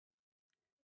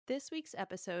This week's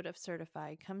episode of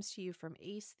Certified comes to you from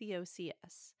ACE the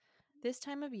OCS. This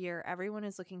time of year, everyone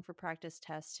is looking for practice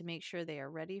tests to make sure they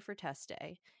are ready for test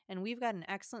day, and we've got an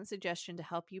excellent suggestion to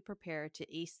help you prepare to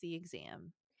ace the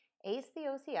exam. ACE the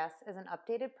OCS is an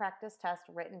updated practice test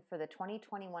written for the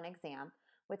 2021 exam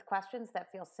with questions that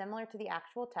feel similar to the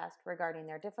actual test regarding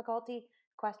their difficulty,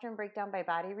 question breakdown by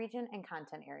body region, and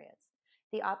content areas.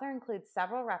 The author includes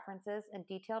several references and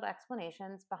detailed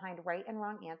explanations behind right and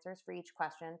wrong answers for each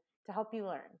question to help you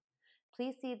learn.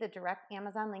 Please see the direct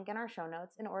Amazon link in our show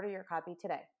notes and order your copy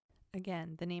today.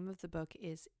 Again, the name of the book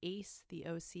is ACE the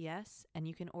OCS, and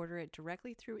you can order it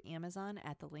directly through Amazon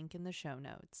at the link in the show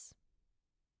notes.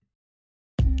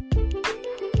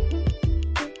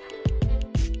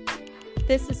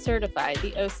 This is Certified,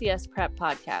 the OCS Prep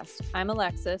Podcast. I'm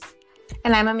Alexis.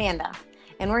 And I'm Amanda,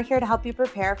 and we're here to help you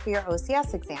prepare for your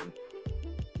OCS exam.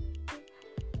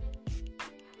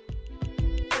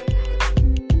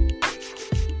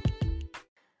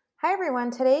 Hi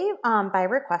everyone, today by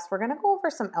request we're going to go over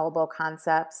some elbow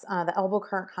concepts. The elbow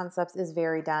current concepts is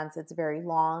very dense, it's very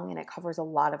long, and it covers a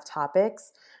lot of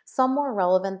topics, some more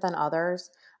relevant than others.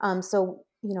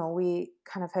 We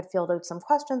kind of had fielded some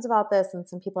questions about this, and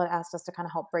some people had asked us to kind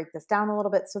of help break this down a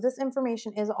little bit. So this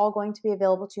information is all going to be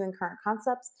available to you in current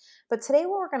concepts. But today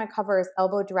what we're going to cover is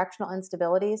elbow directional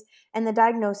instabilities and the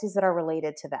diagnoses that are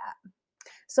related to that.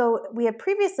 So we had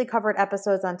previously covered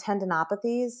episodes on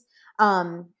tendinopathies.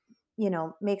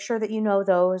 Make sure that you know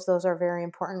those. Those are very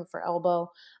important for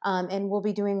elbow. And we'll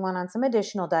be doing one on some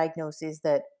additional diagnoses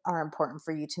that are important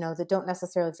for you to know that don't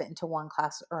necessarily fit into one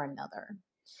class or another.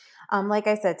 Like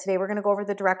I said, today we're going to go over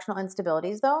the directional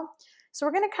instabilities though. So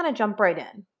we're going to kind of jump right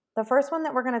in. The first one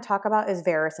that we're going to talk about is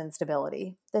varus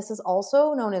instability. This is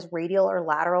also known as radial or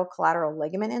lateral collateral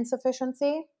ligament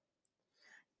insufficiency.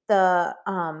 The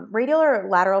radial or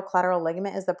lateral collateral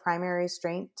ligament is the primary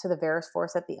strength to the varus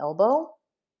force at the elbow.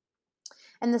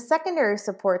 And the secondary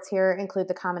supports here include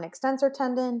the common extensor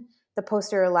tendon, the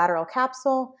posterior lateral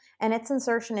capsule, and its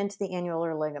insertion into the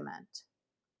annular ligament.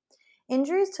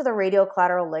 Injuries to the radial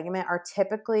collateral ligament are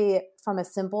typically from a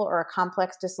simple or a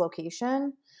complex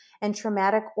dislocation and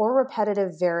traumatic or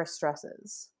repetitive varus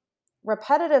stresses.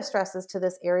 Repetitive stresses to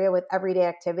this area with everyday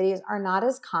activities are not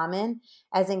as common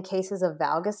as in cases of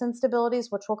valgus instabilities,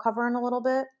 which we'll cover in a little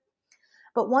bit.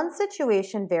 But one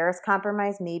situation varus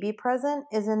compromise may be present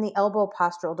is in the elbow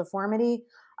postural deformity.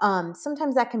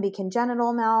 Sometimes that can be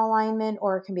congenital malalignment,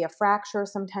 or it can be a fracture.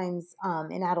 Sometimes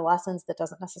in adolescence that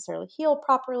doesn't necessarily heal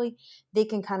properly, they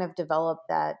can kind of develop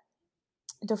that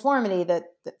deformity that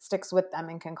sticks with them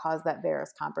and can cause that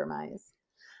varus compromise.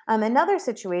 Another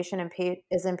situation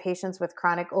is in patients with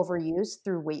chronic overuse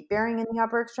through weight bearing in the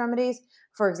upper extremities,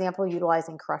 for example,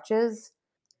 utilizing crutches.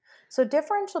 So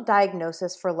differential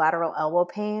diagnosis for lateral elbow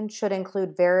pain should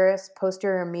include varus,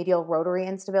 posterior medial rotary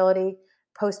instability,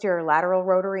 posterior lateral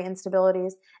rotary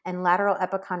instabilities, and lateral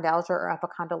epicondylgia or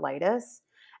epicondylitis.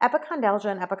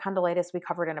 Epicondylgia and epicondylitis we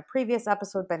covered in a previous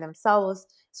episode by themselves.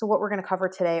 So what we're going to cover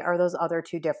today are those other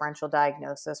two differential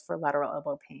diagnoses for lateral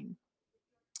elbow pain.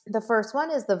 The first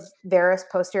one is the varus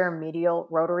posterior medial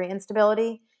rotary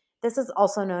instability. This is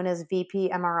also known as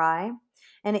VP-MRI.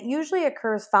 And it usually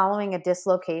occurs following a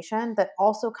dislocation that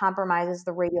also compromises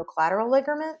the radial collateral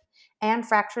ligament and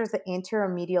fractures the anterior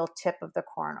medial tip of the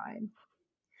coronoid.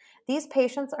 These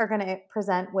patients are going to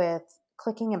present with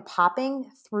clicking and popping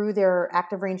through their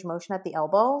active range motion at the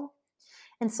elbow.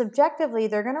 And subjectively,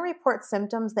 they're going to report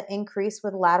symptoms that increase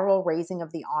with lateral raising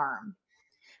of the arm.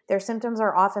 Their symptoms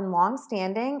are often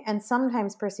long-standing and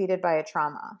sometimes preceded by a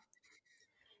trauma.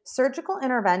 Surgical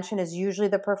intervention is usually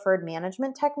the preferred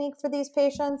management technique for these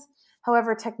patients.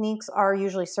 However, techniques are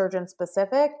usually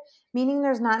surgeon-specific, meaning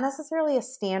there's not necessarily a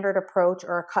standard approach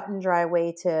or a cut-and-dry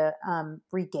way to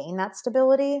regain that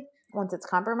stability once it's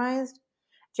compromised.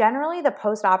 Generally, the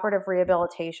post-operative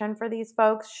rehabilitation for these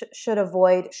folks should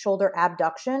avoid shoulder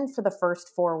abduction for the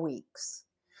first 4 weeks.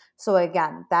 So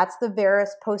again, that's the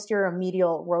varus posterior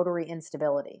medial rotary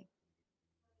instability.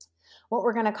 What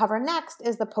we're going to cover next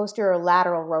is the posterior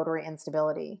lateral rotary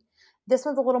instability. This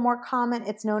one's a little more common.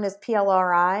 It's known as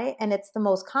PLRI, and it's the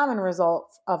most common result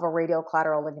of a radial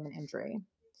collateral ligament injury.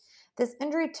 This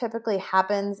injury typically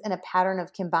happens in a pattern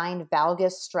of combined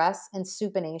valgus stress and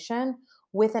supination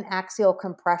with an axial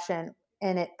compression,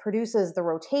 and it produces the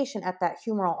rotation at that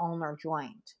humeral ulnar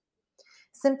joint.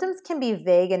 Symptoms can be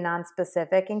vague and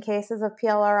nonspecific in cases of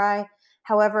PLRI.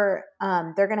 However,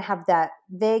 they're going to have that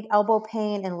vague elbow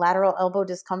pain and lateral elbow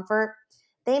discomfort.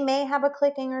 They may have a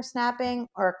clicking or snapping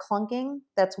or a clunking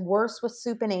that's worse with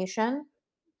supination.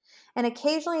 And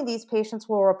occasionally these patients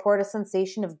will report a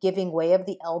sensation of giving way of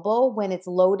the elbow when it's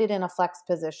loaded in a flexed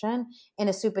position in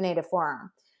a supinated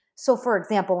forearm. So for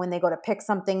example, when they go to pick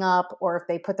something up, or if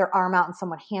they put their arm out and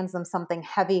someone hands them something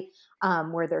heavy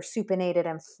where they're supinated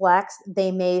and flexed,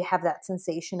 they may have that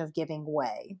sensation of giving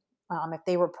way. If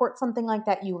they report something like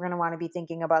that, you're going to want to be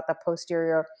thinking about the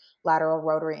posterior lateral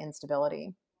rotary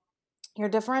instability. Your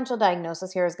differential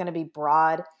diagnosis here is going to be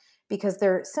broad because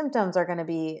their symptoms are going to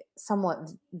be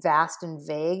somewhat vast and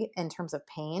vague in terms of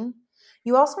pain.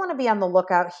 You also want to be on the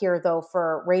lookout here, though,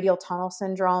 for radial tunnel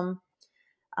syndrome,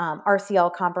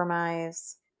 RCL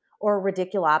compromise, or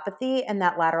radiculopathy, and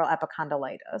that lateral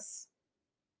epicondylitis.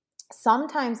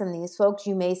 Sometimes in these folks,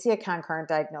 you may see a concurrent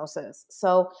diagnosis.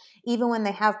 So even when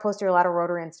they have posterior lateral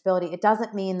rotary instability, it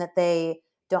doesn't mean that they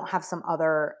don't have some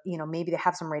other, maybe they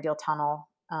have some radial tunnel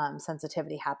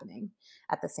sensitivity happening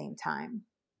at the same time.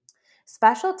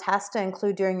 Special tests to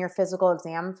include during your physical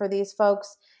exam for these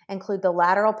folks include the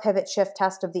lateral pivot shift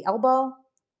test of the elbow,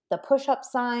 the push-up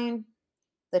sign,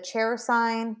 the chair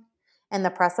sign, and the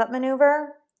press-up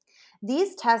maneuver.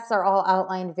 These tests are all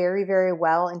outlined very, very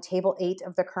well in Table 8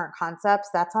 of the current concepts.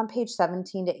 That's on page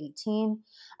 17 to 18.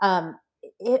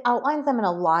 It outlines them in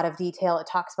a lot of detail. It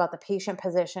talks about the patient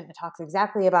position. It talks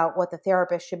exactly about what the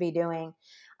therapist should be doing.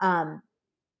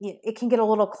 It can get a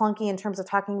little clunky in terms of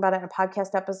talking about it in a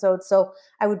podcast episode. So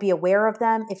I would be aware of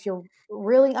them. If you're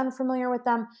really unfamiliar with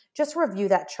them, just review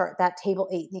that chart, that Table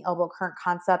 8 in the elbow current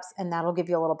concepts, and that'll give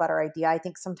you a little better idea. I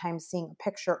think sometimes seeing a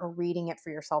picture or reading it for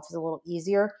yourself is a little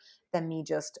easier than me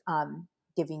just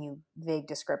giving you vague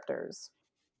descriptors.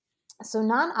 So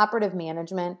non-operative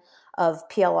management of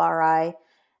PLRI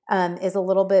is a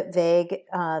little bit vague.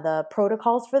 The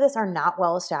protocols for this are not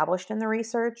well established in the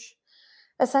research.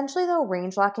 Essentially, though,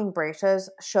 range locking braces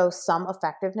show some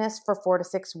effectiveness for 4 to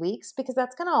 6 weeks because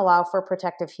that's going to allow for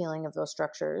protective healing of those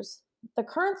structures. The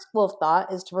current school of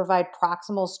thought is to provide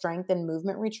proximal strength and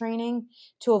movement retraining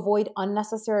to avoid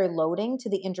unnecessary loading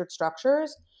to the injured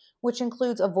structures, which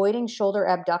includes avoiding shoulder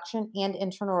abduction and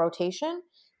internal rotation,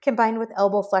 combined with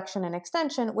elbow flexion and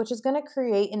extension, which is going to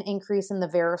create an increase in the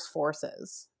varus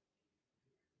forces.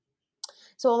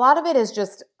 So a lot of it is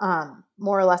just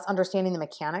more or less understanding the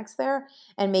mechanics there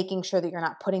and making sure that you're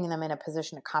not putting them in a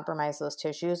position to compromise those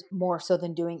tissues more so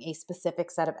than doing a specific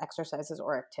set of exercises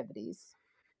or activities.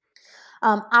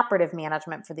 Operative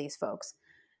management for these folks.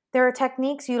 There are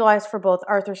techniques utilized for both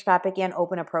arthroscopic and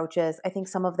open approaches. I think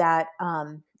some of that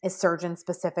is surgeon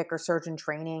specific or surgeon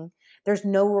training. There's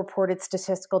no reported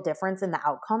statistical difference in the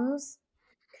outcomes.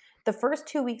 The first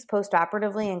 2 weeks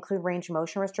post-operatively include range of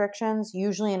motion restrictions,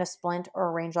 usually in a splint or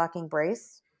a range locking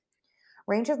brace.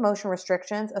 Range of motion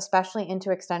restrictions, especially into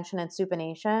extension and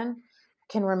supination,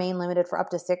 can remain limited for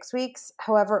up to 6 weeks.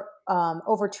 However,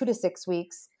 over 2 to 6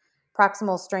 weeks,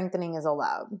 proximal strengthening is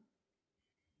allowed.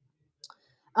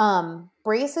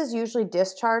 Brace is usually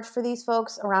discharged for these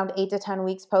folks around 8 to 10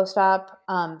 weeks post-op.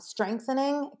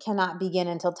 Strengthening cannot begin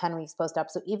until 10 weeks post-op.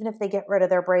 So even if they get rid of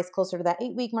their brace closer to that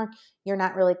 8-week mark, you're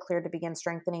not really cleared to begin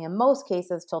strengthening in most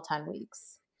cases till 10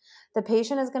 weeks. The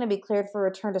patient is going to be cleared for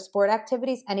return to sport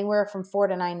activities anywhere from 4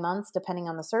 to 9 months, depending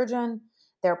on the surgeon,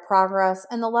 their progress,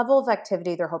 and the level of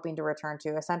activity they're hoping to return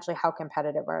to. Essentially, how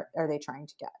competitive are they trying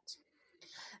to get?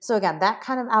 So again, that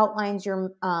kind of outlines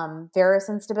your varus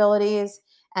instabilities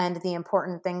and the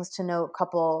important things to note. A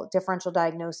couple differential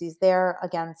diagnoses there.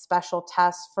 Again, special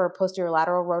tests for posterior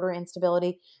lateral rotary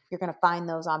instability. You're going to find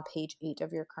those on page 8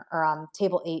 of your, or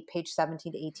table 8, page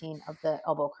 17 to 18 of the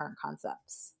elbow current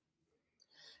concepts.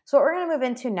 So what we're going to move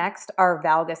into next are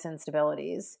valgus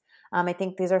instabilities. I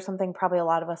think these are something probably a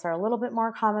lot of us are a little bit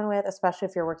more common with, especially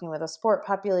if you're working with a sport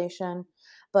population.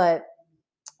 But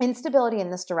instability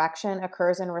in this direction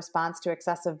occurs in response to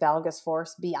excessive valgus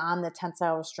force beyond the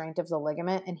tensile restraint of the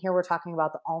ligament. And here we're talking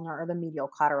about the ulnar or the medial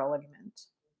collateral ligament.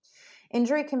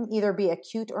 Injury can either be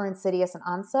acute or insidious in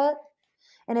onset.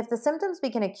 And if the symptoms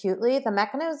begin acutely, the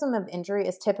mechanism of injury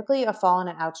is typically a fall in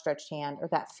an outstretched hand, or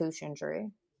that Fuchs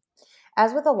injury.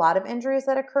 As with a lot of injuries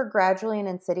that occur gradually and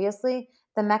insidiously,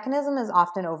 the mechanism is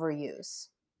often overuse.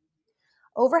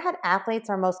 Overhead athletes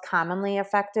are most commonly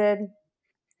affected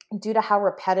due to how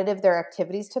repetitive their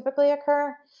activities typically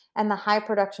occur and the high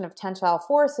production of tensile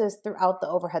forces throughout the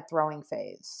overhead throwing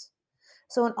phase.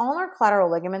 So an ulnar collateral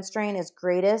ligament strain is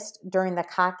greatest during the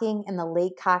cocking and the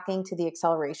late cocking to the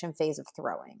acceleration phase of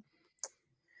throwing.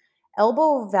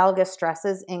 Elbow valgus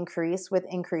stresses increase with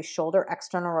increased shoulder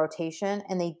external rotation,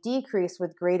 and they decrease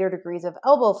with greater degrees of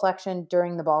elbow flexion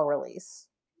during the ball release.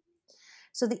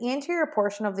 So the anterior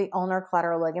portion of the ulnar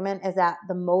collateral ligament is at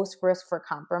the most risk for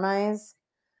compromise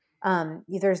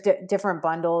There's different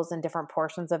bundles and different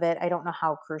portions of it. I don't know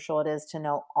how crucial it is to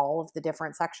know all of the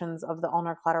different sections of the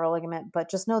ulnar collateral ligament, but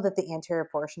just know that the anterior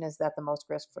portion is at the most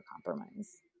risk for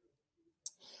compromise.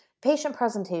 Patient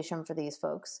presentation for these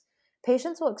folks.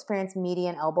 Patients will experience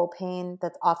median elbow pain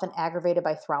that's often aggravated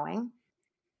by throwing.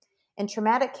 In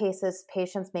traumatic cases,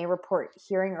 patients may report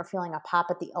hearing or feeling a pop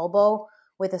at the elbow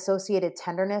with associated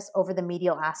tenderness over the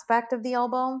medial aspect of the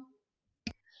elbow.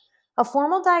 A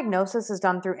formal diagnosis is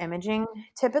done through imaging,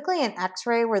 typically an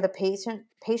x-ray where the patient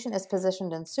is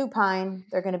positioned in supine.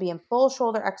 They're going to be in full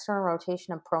shoulder external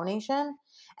rotation and pronation.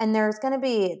 And there's going to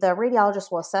be, the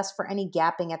radiologist will assess for any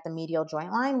gapping at the medial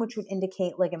joint line, which would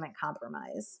indicate ligament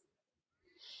compromise.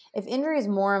 If injury is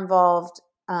more involved,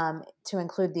 to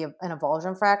include an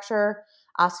avulsion fracture,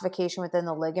 ossification within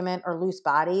the ligament, or loose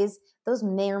bodies, those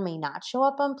may or may not show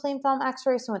up on plain film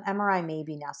x-ray, so an MRI may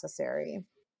be necessary.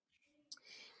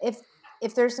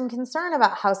 If there's some concern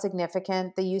about how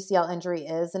significant the UCL injury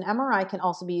is, an MRI can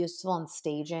also be useful in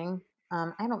staging.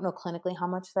 I don't know clinically how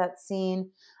much that's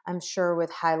seen. I'm sure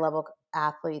with high-level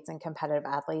athletes and competitive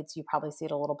athletes, you probably see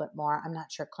it a little bit more. I'm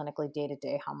not sure clinically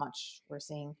day-to-day how much we're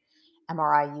seeing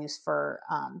MRI use for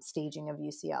staging of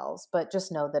UCLs, but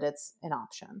just know that it's an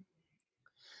option.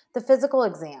 The physical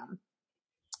exam.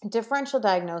 Differential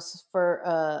diagnosis for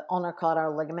ulnar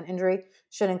collateral ligament injury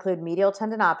should include medial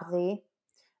tendinopathy,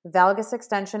 valgus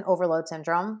extension overload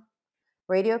syndrome,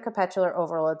 radiocapitular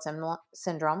overload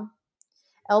syndrome,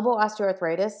 elbow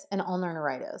osteoarthritis, and ulnar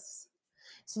neuritis.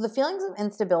 So the feelings of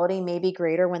instability may be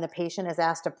greater when the patient is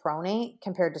asked to pronate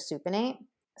compared to supinate.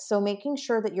 So making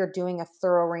sure that you're doing a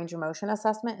thorough range of motion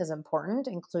assessment is important,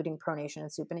 including pronation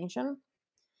and supination.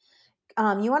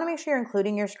 You want to make sure you're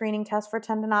including your screening test for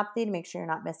tendinopathy to make sure you're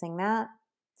not missing that.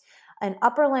 An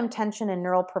upper limb tension and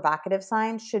neural provocative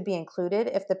signs should be included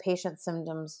if the patient's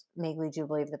symptoms may lead you to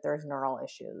believe that there's neural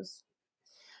issues.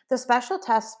 The special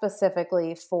tests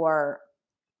specifically for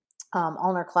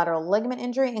ulnar collateral ligament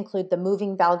injury include the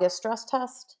moving valgus stress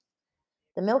test,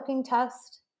 the milking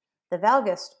test, the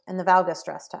valgus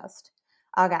stress test.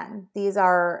 Again, these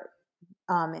are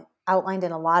outlined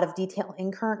in a lot of detail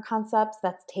in Current Concepts.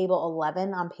 That's table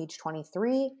 11 on page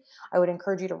 23. I would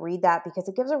encourage you to read that because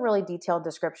it gives a really detailed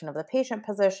description of the patient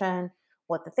position,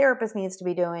 what the therapist needs to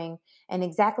be doing, and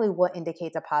exactly what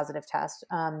indicates a positive test.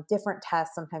 Different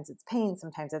tests, sometimes it's pain,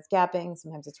 sometimes it's gapping,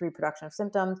 sometimes it's reproduction of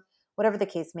symptoms, whatever the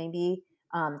case may be,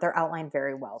 they're outlined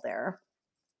very well there.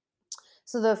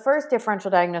 So the first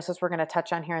differential diagnosis we're going to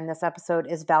touch on here in this episode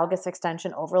is valgus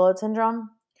extension overload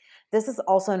syndrome. This is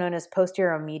also known as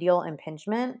posterior medial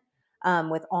impingement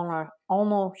with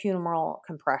ulnohumeral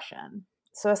compression.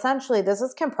 So essentially, this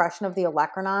is compression of the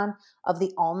olecranon of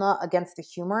the ulna against the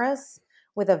humerus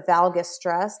with a valgus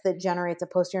stress that generates a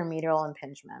posterior medial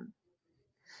impingement.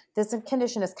 This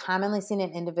condition is commonly seen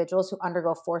in individuals who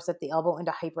undergo force at the elbow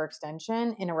into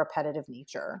hyperextension in a repetitive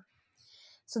nature.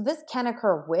 So this can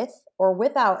occur with or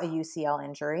without a UCL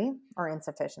injury or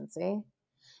insufficiency.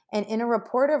 And in a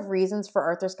report of reasons for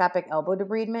arthroscopic elbow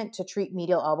debridement to treat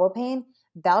medial elbow pain,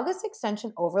 valgus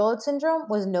extension overload syndrome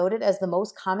was noted as the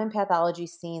most common pathology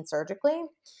seen surgically,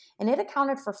 and it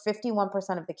accounted for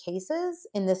 51% of the cases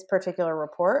in this particular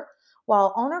report,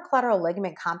 while ulnar collateral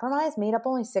ligament compromise made up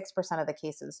only 6% of the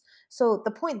cases. So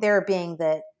the point there being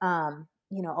that,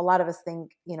 a lot of us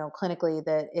think, clinically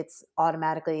that it's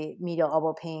automatically medial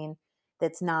elbow pain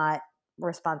that's not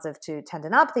responsive to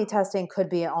tendinopathy testing could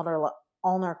be an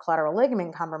ulnar collateral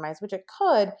ligament compromise, which it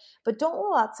could, but don't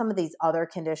rule out some of these other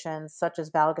conditions such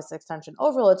as valgus extension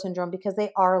overload syndrome because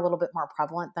they are a little bit more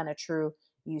prevalent than a true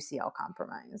UCL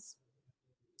compromise.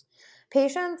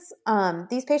 These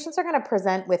patients are going to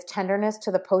present with tenderness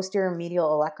to the posterior medial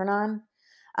olecranon,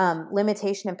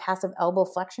 limitation in passive elbow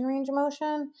flexion range of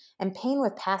motion, and pain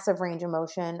with passive range of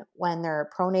motion when they're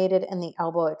pronated and the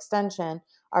elbow extension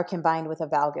are combined with a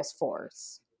valgus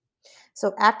force.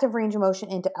 So active range of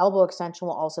motion into elbow extension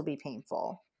will also be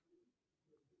painful.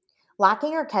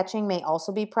 Locking or catching may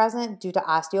also be present due to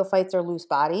osteophytes or loose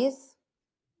bodies.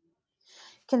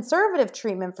 Conservative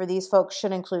treatment for these folks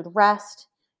should include rest,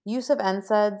 use of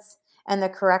NSAIDs, and the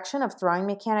correction of throwing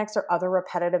mechanics or other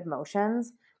repetitive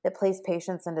motions that place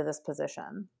patients into this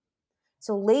position.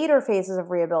 So later phases of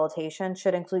rehabilitation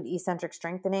should include eccentric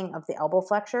strengthening of the elbow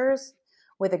flexors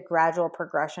with a gradual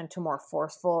progression to more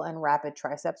forceful and rapid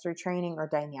triceps retraining or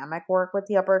dynamic work with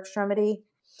the upper extremity.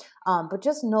 But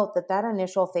just note that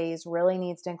initial phase really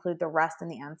needs to include the rest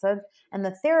and the NSAIDs, and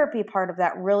the therapy part of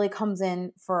that really comes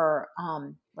in for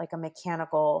like a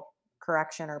mechanical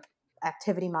correction or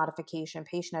activity modification,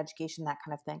 patient education, that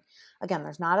kind of thing. Again,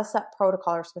 there's not a set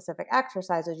protocol or specific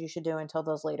exercises you should do until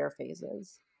those later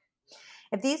phases.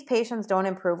 If these patients don't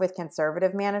improve with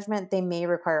conservative management, they may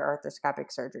require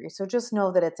arthroscopic surgery. So just know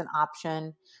that it's an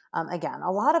option. Again,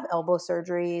 a lot of elbow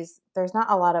surgeries, there's not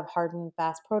a lot of hard and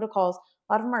fast protocols.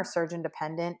 A lot of them are surgeon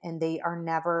dependent, and they are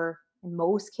never, in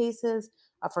most cases,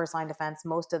 a first line defense.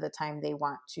 Most of the time, they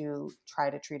want to try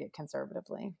to treat it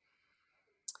conservatively.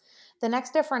 The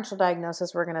next differential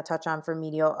diagnosis we're going to touch on for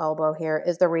medial elbow here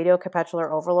is the radiocapitular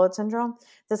overload syndrome.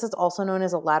 This is also known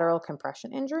as a lateral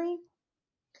compression injury.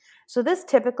 So this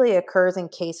typically occurs in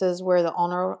cases where the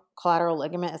ulnar collateral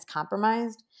ligament is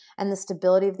compromised and the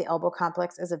stability of the elbow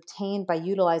complex is obtained by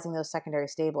utilizing those secondary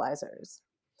stabilizers.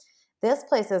 This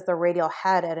places the radial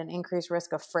head at an increased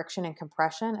risk of friction and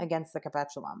compression against the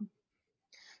capitulum.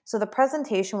 So the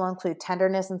presentation will include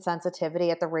tenderness and sensitivity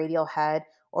at the radial head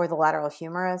or the lateral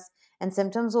humerus, and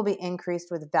symptoms will be increased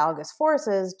with valgus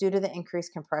forces due to the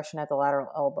increased compression at the lateral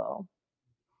elbow.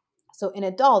 So in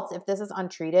adults, if this is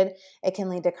untreated, it can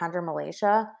lead to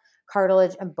chondromalacia,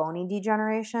 cartilage, and bony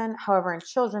degeneration. However, in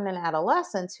children and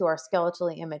adolescents who are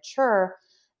skeletally immature,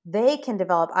 they can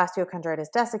develop osteochondritis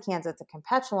dissecans at the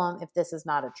capitulum if this is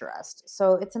not addressed.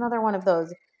 So it's another one of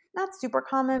those not super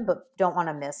common, but don't want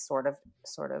to miss sort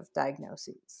of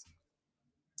diagnoses.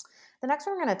 The next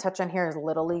one we're going to touch on here is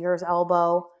little leaguer's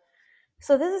elbow.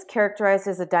 So this is characterized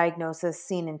as a diagnosis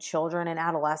seen in children and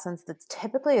adolescents that's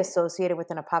typically associated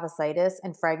with an apophysitis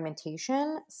and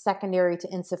fragmentation secondary to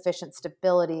insufficient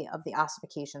stability of the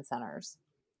ossification centers.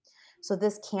 So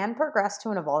this can progress to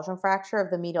an avulsion fracture of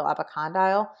the medial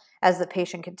epicondyle as the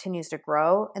patient continues to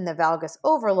grow and the valgus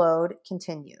overload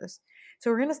continues. So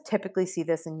we're going to typically see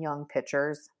this in young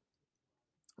pitchers.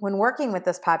 When working with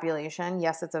this population,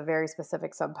 yes, it's a very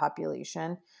specific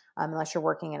subpopulation. Unless you're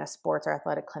working in a sports or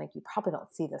athletic clinic, you probably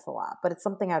don't see this a lot, but it's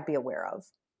something I'd be aware of.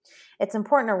 It's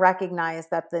important to recognize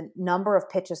that the number of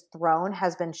pitches thrown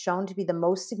has been shown to be the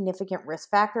most significant risk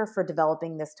factor for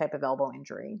developing this type of elbow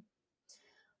injury.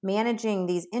 Managing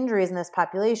these injuries in this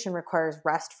population requires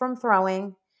rest from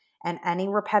throwing and any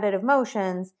repetitive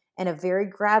motions and a very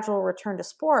gradual return to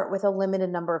sport with a limited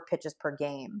number of pitches per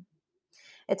game.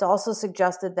 It's also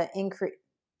suggested that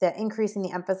increasing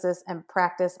the emphasis and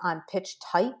practice on pitch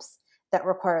types that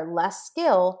require less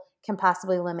skill can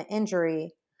possibly limit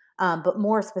injury, but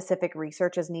more specific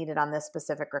research is needed on this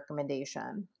specific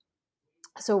recommendation.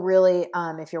 So really,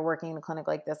 if you're working in a clinic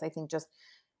like this, I think just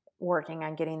working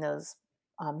on getting those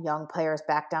young players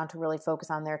back down to really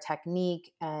focus on their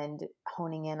technique and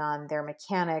honing in on their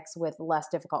mechanics with less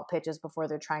difficult pitches before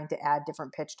they're trying to add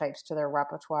different pitch types to their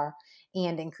repertoire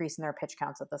and increasing their pitch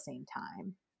counts at the same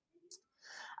time.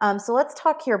 So let's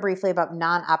talk here briefly about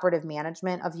non-operative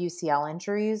management of UCL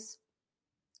injuries.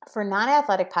 For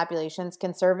non-athletic populations,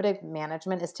 conservative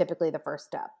management is typically the first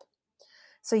step.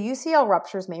 So UCL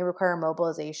ruptures may require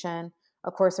mobilization,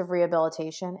 a course of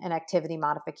rehabilitation, and activity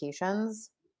modifications.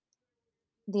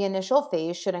 The initial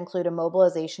phase should include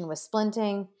immobilization with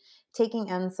splinting, taking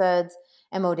NSAIDs,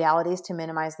 and modalities to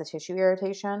minimize the tissue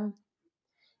irritation.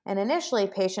 And initially,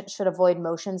 patients should avoid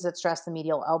motions that stress the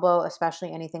medial elbow,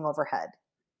 especially anything overhead.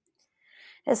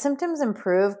 As symptoms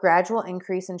improve, gradual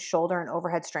increase in shoulder and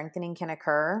overhead strengthening can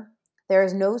occur. There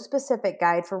is no specific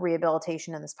guide for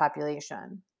rehabilitation in this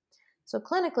population. So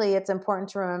clinically, it's important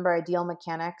to remember ideal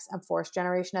mechanics and force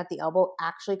generation at the elbow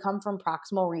actually come from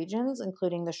proximal regions,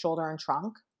 including the shoulder and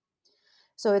trunk.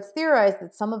 So it's theorized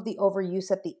that some of the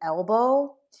overuse at the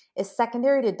elbow is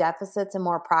secondary to deficits in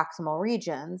more proximal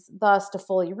regions. Thus, to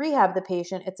fully rehab the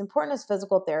patient, it's important as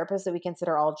physical therapists that we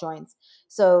consider all joints.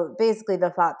 So basically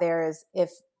the thought there is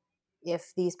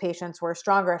if these patients were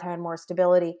stronger, had more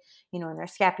stability, in their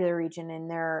scapular region, in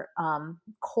their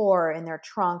core, in their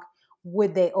trunk,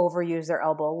 would they overuse their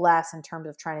elbow less in terms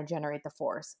of trying to generate the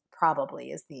force?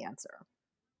 Probably is the answer.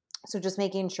 So just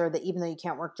making sure that even though you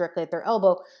can't work directly at their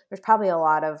elbow, there's probably a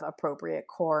lot of appropriate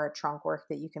core trunk work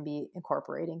that you can be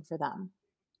incorporating for them.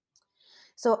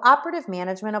 So operative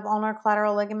management of ulnar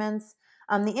collateral ligaments,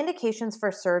 the indications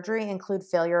for surgery include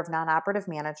failure of non-operative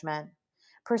management,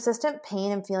 persistent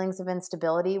pain and feelings of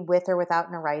instability with or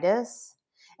without neuritis,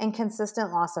 and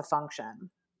consistent loss of function.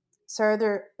 So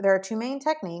there are two main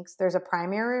techniques. There's a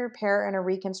primary repair and a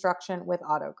reconstruction with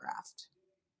autograft.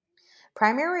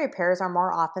 Primary repairs are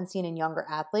more often seen in younger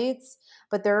athletes,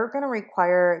 but they're going to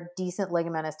require decent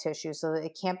ligamentous tissue, so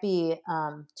it can't be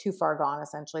too far gone,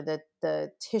 essentially.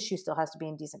 The tissue still has to be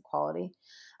in decent quality,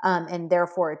 and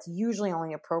therefore it's usually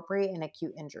only appropriate in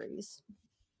acute injuries.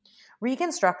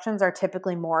 Reconstructions are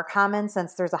typically more common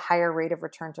since there's a higher rate of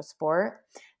return to sport.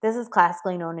 This is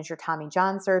classically known as your Tommy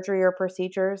John surgery or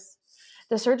procedures.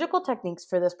 The surgical techniques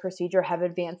for this procedure have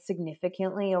advanced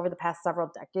significantly over the past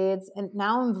several decades and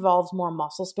now involves more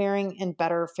muscle sparing and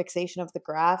better fixation of the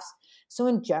grafts. So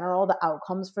in general, the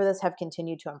outcomes for this have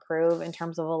continued to improve in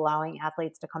terms of allowing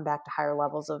athletes to come back to higher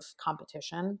levels of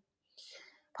competition.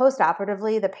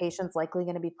 Post-operatively, the patient's likely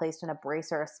going to be placed in a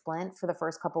brace or a splint for the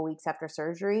first couple weeks after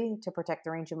surgery to protect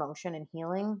the range of motion and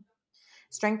healing.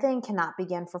 Strengthening cannot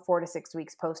begin for 4 to 6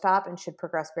 weeks post-op and should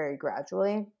progress very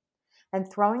gradually. And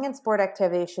throwing and sport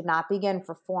activity should not begin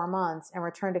for 4 months, and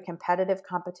return to competitive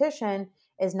competition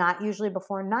is not usually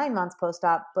before 9 months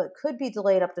post-op, but could be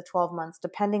delayed up to 12 months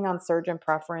depending on surgeon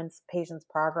preference, patient's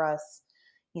progress,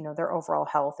 their overall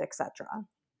health, etc.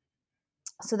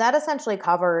 So that essentially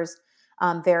covers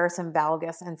varus and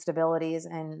valgus instabilities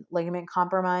and ligament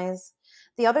compromise.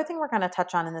 The other thing we're going to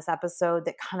touch on in this episode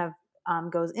that kind of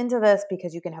goes into this,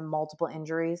 because you can have multiple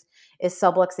injuries, is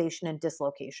subluxation and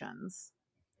dislocations.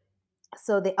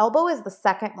 So the elbow is the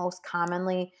second most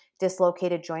commonly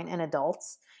dislocated joint in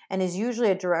adults and is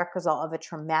usually a direct result of a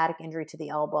traumatic injury to the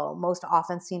elbow, most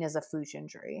often seen as a Fuchs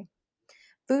injury.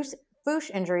 Fuchs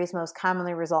injuries most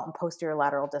commonly result in posterior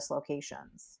lateral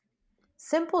dislocations.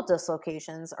 Simple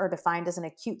dislocations are defined as an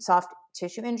acute soft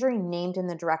tissue injury named in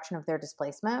the direction of their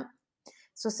displacement.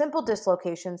 So simple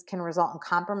dislocations can result in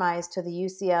compromise to the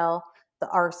UCL, the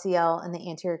RCL, and the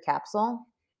anterior capsule.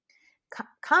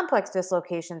 Complex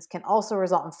dislocations can also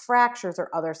result in fractures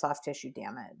or other soft tissue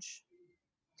damage.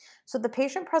 So the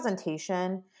patient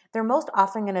presentation, they're most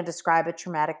often going to describe a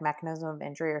traumatic mechanism of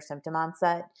injury or symptom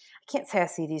onset. I can't say I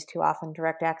see these too often,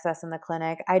 direct access in the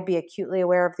clinic. I'd be acutely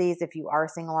aware of these if you are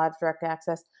seeing a lot of direct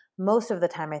access. Most of the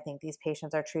time, I think these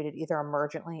patients are treated either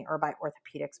emergently or by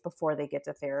orthopedics before they get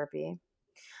to therapy.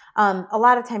 A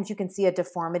lot of times you can see a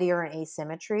deformity or an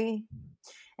asymmetry.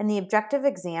 And the objective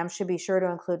exam should be sure to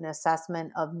include an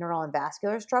assessment of neural and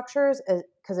vascular structures,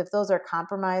 because if those are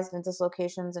compromised in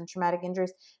dislocations and traumatic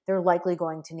injuries, they're likely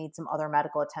going to need some other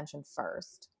medical attention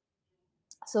first.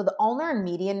 So the ulnar and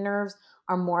median nerves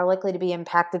are more likely to be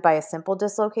impacted by a simple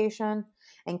dislocation,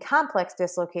 and complex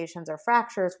dislocations or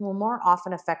fractures will more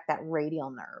often affect that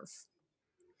radial nerve.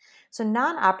 So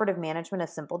non-operative management of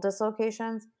simple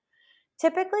dislocations,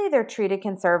 typically they're treated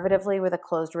conservatively with a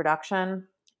closed reduction.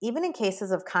 Even in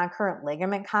cases of concurrent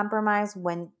ligament compromise,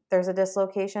 when there's a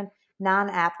dislocation,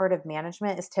 non-operative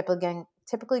management is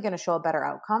typically going to show a better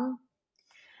outcome.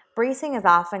 Bracing is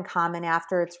often common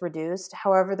after it's reduced.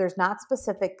 However, there's not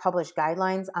specific published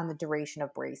guidelines on the duration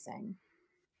of bracing.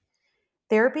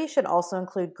 Therapy should also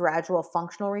include gradual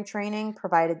functional retraining,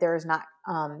 provided there is not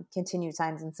continued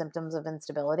signs and symptoms of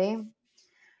instability.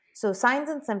 So signs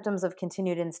and symptoms of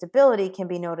continued instability can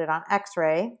be noted on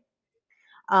X-ray.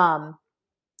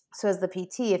 So as the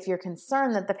PT, if you're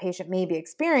concerned that the patient may be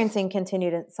experiencing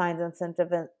continued signs and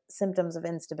symptoms of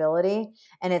instability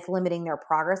and it's limiting their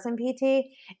progress in PT,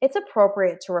 it's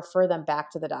appropriate to refer them back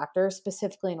to the doctor,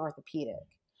 specifically an orthopedic.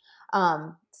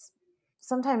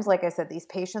 Sometimes, like I said, these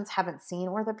patients haven't seen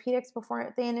orthopedics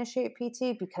before they initiate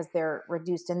PT because they're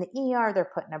reduced in the ER, they're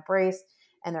put in a brace,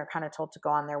 and they're kind of told to go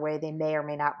on their way. They may or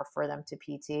may not refer them to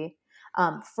PT.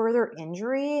 Further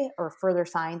injury or further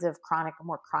signs of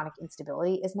more chronic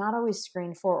instability is not always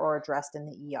screened for or addressed in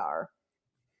the ER.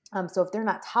 So if they're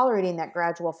not tolerating that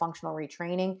gradual functional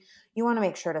retraining, you want to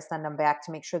make sure to send them back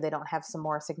to make sure they don't have some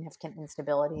more significant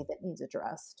instability that needs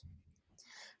addressed.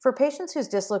 For patients whose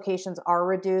dislocations are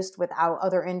reduced without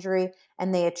other injury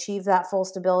and they achieve that full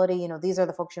stability, these are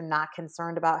the folks you're not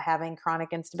concerned about having chronic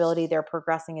instability. They're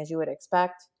progressing as you would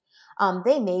expect.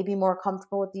 They may be more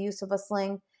comfortable with the use of a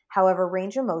sling. However,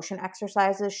 range of motion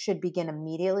exercises should begin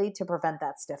immediately to prevent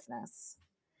that stiffness.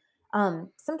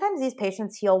 Sometimes these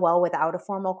patients heal well without a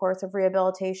formal course of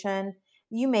rehabilitation.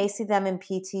 You may see them in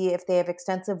PT if they have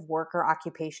extensive work or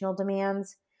occupational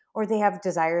demands, or they have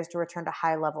desires to return to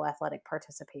high-level athletic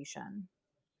participation.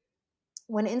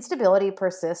 When instability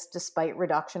persists despite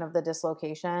reduction of the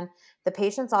dislocation, the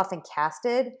patient's often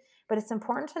casted, but it's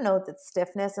important to note that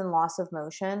stiffness and loss of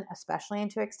motion, especially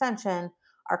into extension,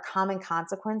 are common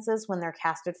consequences when they're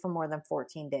casted for more than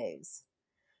 14 days.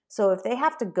 So if they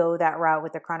have to go that route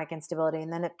with the chronic instability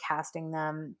and then end up casting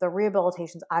them, the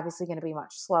rehabilitation is obviously going to be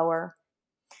much slower.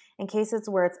 In cases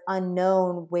where it's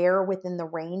unknown where within the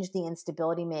range the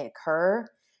instability may occur,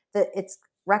 that it's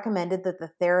recommended that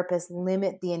the therapist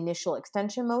limit the initial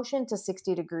extension motion to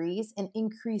 60 degrees and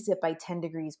increase it by 10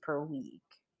 degrees per week.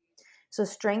 So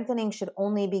strengthening should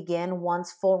only begin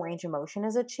once full range of motion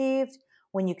is achieved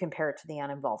when you compare it to the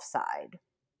uninvolved side.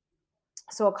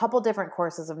 So a couple different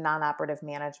courses of non-operative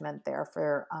management there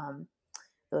for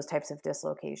those types of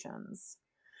dislocations.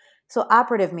 So,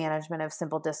 operative management of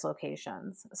simple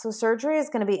dislocations. So, surgery is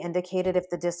going to be indicated if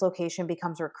the dislocation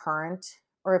becomes recurrent,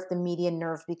 or if the median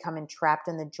nerve becomes entrapped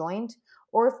in the joint,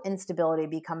 or if instability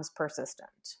becomes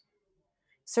persistent.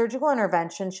 Surgical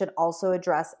intervention should also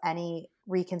address any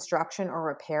reconstruction or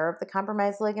repair of the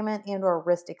compromised ligament and or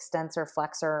wrist extensor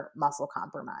flexor muscle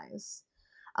compromise.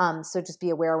 So just be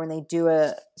aware when they do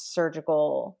a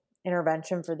surgical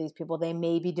intervention for these people, they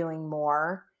may be doing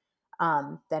more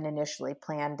than initially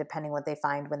planned, depending what they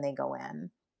find when they go in.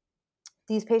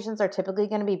 These patients are typically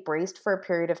going to be braced for a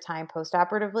period of time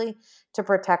postoperatively to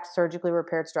protect surgically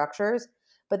repaired structures,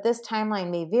 but this timeline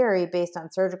may vary based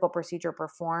on surgical procedure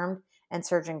performed and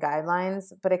surgeon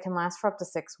guidelines, but it can last for up to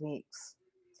 6 weeks.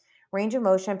 Range of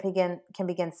motion can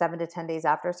begin 7 to 10 days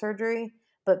after surgery,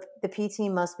 but the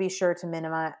PT must be sure to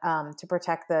minimize to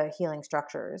protect the healing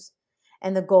structures.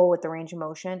 And the goal with the range of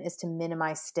motion is to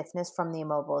minimize stiffness from the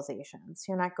immobilization. So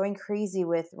you're not going crazy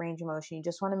with range of motion. You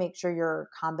just want to make sure you're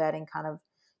combating kind of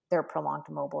their prolonged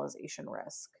immobilization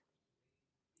risk.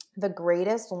 The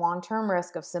greatest long-term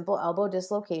risk of simple elbow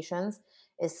dislocations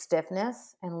is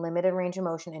stiffness and limited range of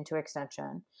motion into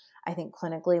extension. I think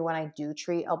clinically, when I do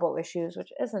treat elbow issues,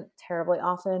 which isn't terribly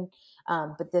often,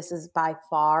 but this is by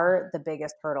far the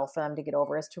biggest hurdle for them to get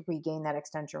over, is to regain that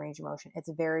extension range of motion. It's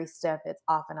very stiff. It's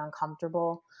often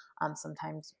uncomfortable.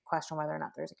 Sometimes question whether or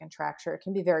not there's a contracture. It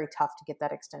can be very tough to get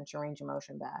that extension range of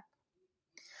motion back.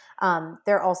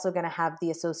 They're also going to have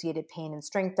the associated pain and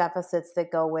strength deficits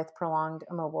that go with prolonged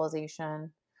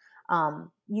immobilization.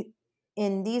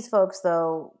 In these folks,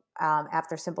 though,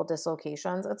 after simple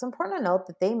dislocations, it's important to note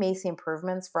that they may see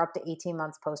improvements for up to 18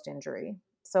 months post-injury.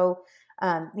 So,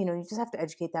 you just have to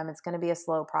educate them. It's going to be a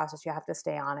slow process. You have to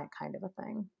stay on it, kind of a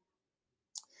thing.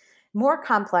 More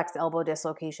complex elbow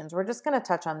dislocations. We're just going to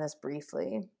touch on this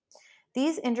briefly.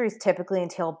 These injuries typically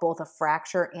entail both a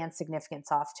fracture and significant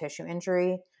soft tissue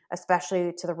injury,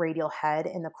 especially to the radial head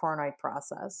in the coronoid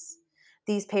process.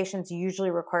 These patients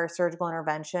usually require surgical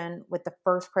intervention, with the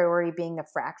first priority being the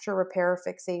fracture repair or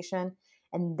fixation,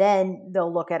 and then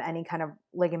they'll look at any kind of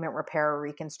ligament repair or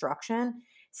reconstruction.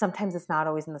 Sometimes it's not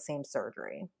always in the same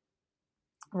surgery.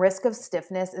 Risk of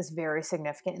stiffness is very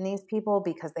significant in these people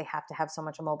because they have to have so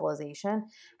much immobilization.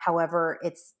 However,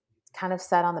 it's kind of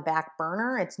set on the back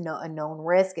burner. It's a known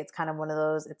risk. It's kind of one of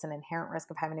those, it's an inherent risk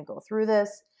of having to go through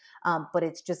this. But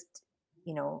it's just,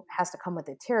 has to come with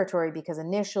the territory, because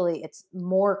initially it's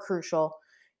more crucial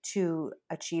to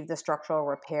achieve the structural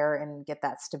repair and get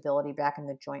that stability back in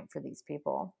the joint for these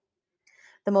people.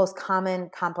 The most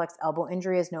common complex elbow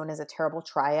injury is known as a terrible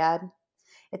triad.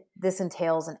 This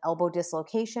entails an elbow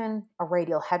dislocation, a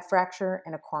radial head fracture,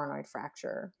 and a coronoid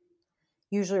fracture.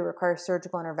 Usually requires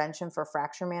surgical intervention for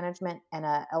fracture management and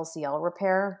a LCL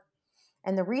repair.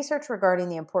 And the research regarding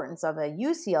the importance of a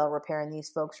UCL repair in these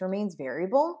folks remains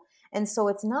variable, and so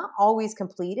it's not always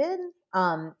completed.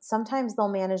 Sometimes they'll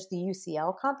manage the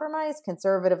UCL compromise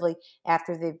conservatively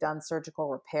after they've done surgical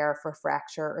repair for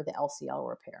fracture or the LCL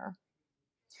repair.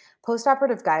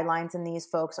 Postoperative guidelines in these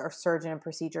folks are surgeon and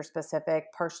procedure specific,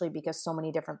 partially because so many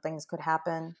different things could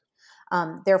happen.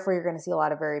 Therefore, you're going to see a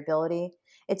lot of variability.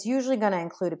 It's usually going to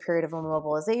include a period of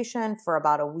immobilization for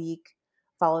about a week,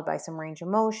 followed by some range of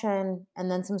motion,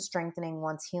 and then some strengthening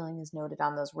once healing is noted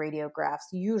on those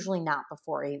radiographs, usually not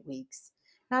before 8 weeks.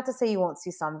 Not to say you won't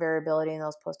see some variability in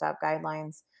those post-op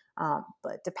guidelines,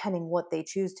 but depending what they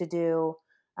choose to do,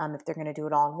 if they're going to do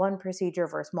it all in one procedure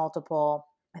versus multiple,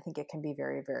 I think it can be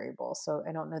very variable. So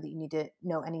I don't know that you need to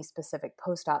know any specific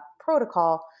post-op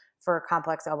protocol for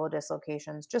complex elbow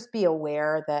dislocations. Just be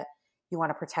aware that you want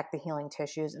to protect the healing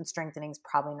tissues, and strengthening is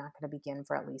probably not going to begin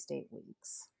for at least 8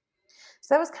 weeks.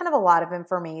 So that was kind of a lot of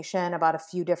information about a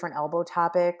few different elbow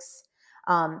topics.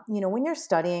 When you're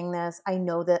studying this, I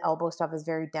know that elbow stuff is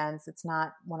very dense. It's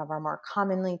not one of our more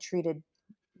commonly treated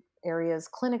areas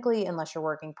clinically, unless you're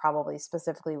working probably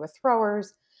specifically with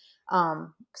throwers.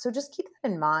 So just keep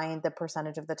that in mind, the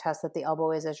percentage of the test that the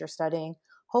elbow is as you're studying.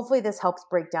 Hopefully this helps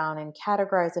break down and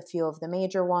categorize a few of the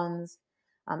major ones.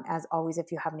 As always,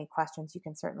 if you have any questions, you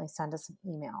can certainly send us an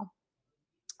email.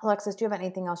 Alexis, do you have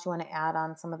anything else you want to add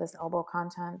on some of this elbow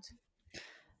content?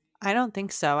 I don't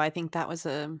think so. I think that was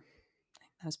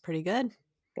pretty good.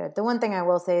 Good. The one thing I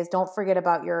will say is don't forget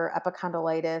about your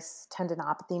epicondylitis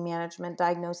tendinopathy management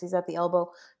diagnoses at the elbow.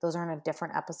 Those are in a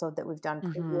different episode that we've done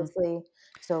previously.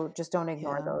 So just don't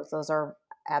ignore those. Those are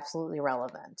absolutely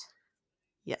relevant.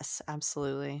 Yes,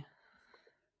 absolutely.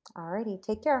 All righty.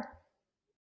 Take care.